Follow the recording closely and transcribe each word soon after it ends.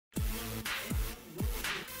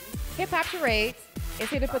Hip Hop Charades is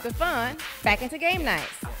here to put the fun back into game nights.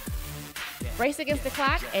 Race against the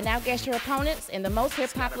clock and outguess your opponents in the most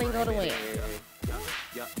hip hop lingo to win.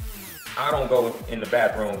 I don't go in the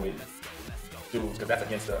bathroom with dudes because that's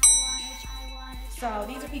against us. So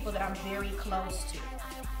these are people that I'm very close to.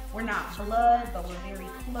 We're not blood, but we're very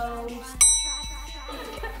close.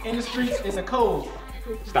 In the streets, it's a code.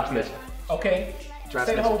 Stop snitching. Okay?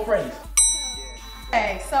 Say the whole phrase.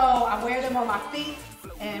 Okay, so I wear them on my feet,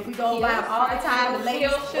 and we go by them all the time. The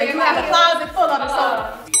ladies, they have a closet full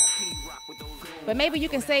of them. But maybe you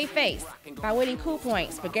can save face by winning cool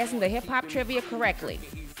points for guessing the hip hop trivia correctly.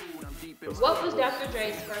 What was Dr.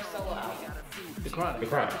 Dre's first solo album? The Chronic. The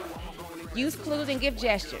Chronic. Use clues and give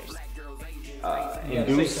gestures.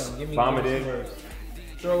 Induce, vomited.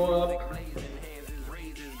 Throw up.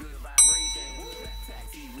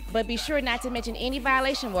 But be sure not to mention any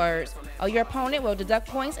violation words, or your opponent will deduct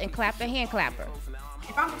points and clap the hand clapper.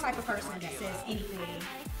 If I'm the type of person that says anything,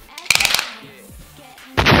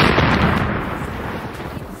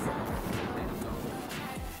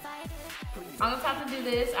 I'm gonna have to do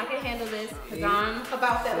this. I can handle this because I'm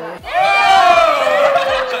about that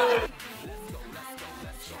life.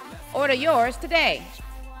 Order yours today.